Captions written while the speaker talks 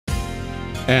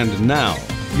And now,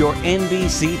 your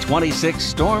NBC26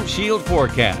 Storm Shield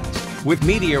forecast with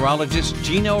meteorologist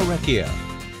Gino Recchia.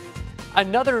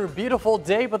 Another beautiful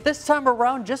day, but this time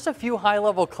around just a few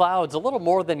high-level clouds, a little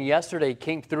more than yesterday,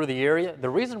 came through the area. The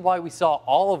reason why we saw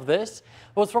all of this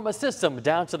was from a system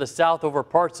down to the south over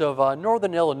parts of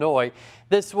northern Illinois.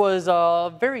 This was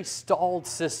a very stalled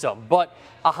system, but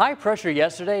a high pressure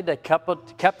yesterday that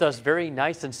kept us very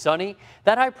nice and sunny.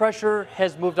 That high pressure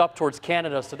has moved up towards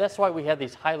Canada, so that's why we had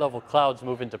these high-level clouds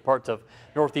move into parts of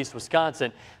northeast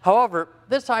Wisconsin. However,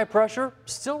 this high pressure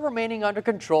still remaining under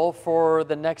control for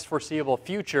the next foreseeable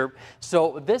future.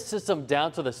 So this system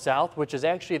down to the south, which is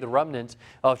actually the remnant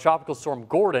of Tropical Storm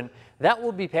Gordon, that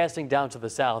will be passing down to the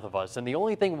south of us. And the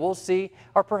only thing we'll see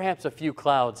are perhaps a few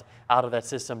clouds out of that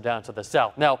system down to the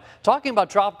south. Now, talking about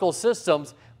tropical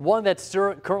systems, one that's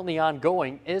currently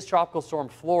ongoing is Tropical Storm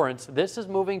Florence. This is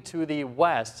moving to the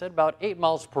west at about 8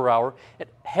 miles per hour. It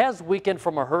has weakened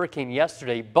from a hurricane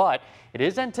yesterday, but it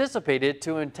is anticipated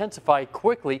to intensify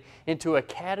quickly into a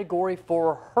Category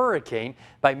 4 hurricane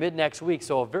by mid-next week.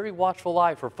 So a very watchful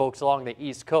eye for folks along the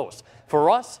East Coast. For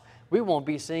us, we won't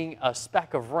be seeing a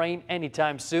speck of rain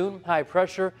anytime soon. High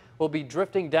pressure will be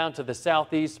drifting down to the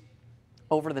southeast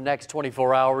over the next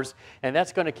 24 hours, and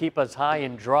that's going to keep us high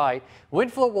and dry.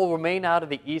 Wind flow will remain out of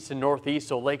the east and northeast,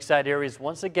 so lakeside areas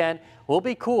once again will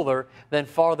be cooler than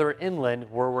farther inland,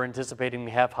 where we're anticipating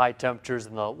to have high temperatures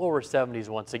in the lower 70s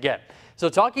once again. So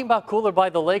talking about cooler by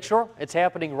the lakeshore, it's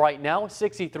happening right now.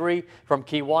 63 from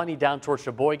Kewaunee down towards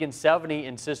Sheboygan, 70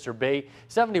 in Sister Bay,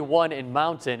 71 in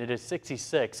Mountain. It is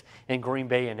 66 in Green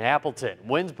Bay and Appleton.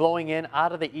 Winds blowing in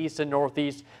out of the east and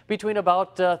northeast between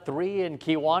about 3 in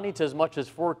Kewaunee to as much as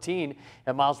 14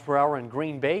 miles per hour in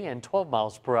Green Bay and 12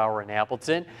 miles per hour in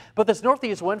Appleton. But this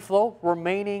northeast wind flow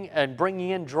remaining and bringing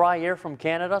in dry air from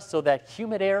Canada, so that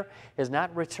humid air is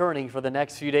not returning for the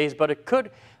next few days, but it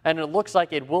could, and it looks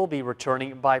like it will be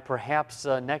returning by perhaps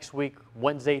next week,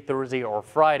 Wednesday, Thursday, or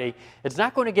Friday. It's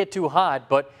not going to get too hot,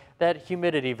 but that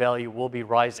humidity value will be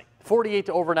rising. 48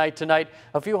 to overnight tonight,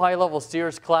 a few high-level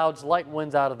cirrus clouds, light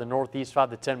winds out of the northeast,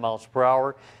 5 to 10 miles per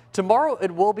hour. Tomorrow,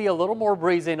 it will be a little more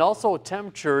breezy, and also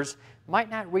temperatures might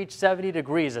not reach 70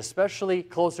 degrees, especially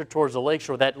closer towards the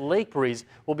lakeshore. That lake breeze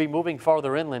will be moving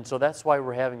farther inland, so that's why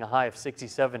we're having a high of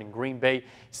 67 in Green Bay.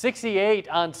 68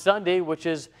 on Sunday, which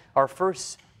is our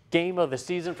first game of the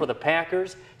season for the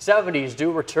Packers. 70s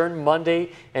do return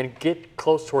Monday and get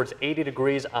close towards 80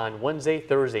 degrees on Wednesday,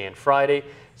 Thursday, and Friday.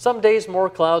 Some days more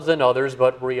clouds than others,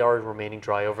 but we are remaining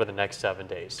dry over the next 7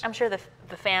 days. I'm sure the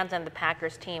fans and the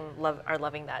Packers team are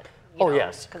loving that. Oh,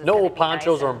 yes. No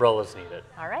ponchos or umbrellas needed.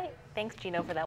 All right. Thanks, Gino, for that.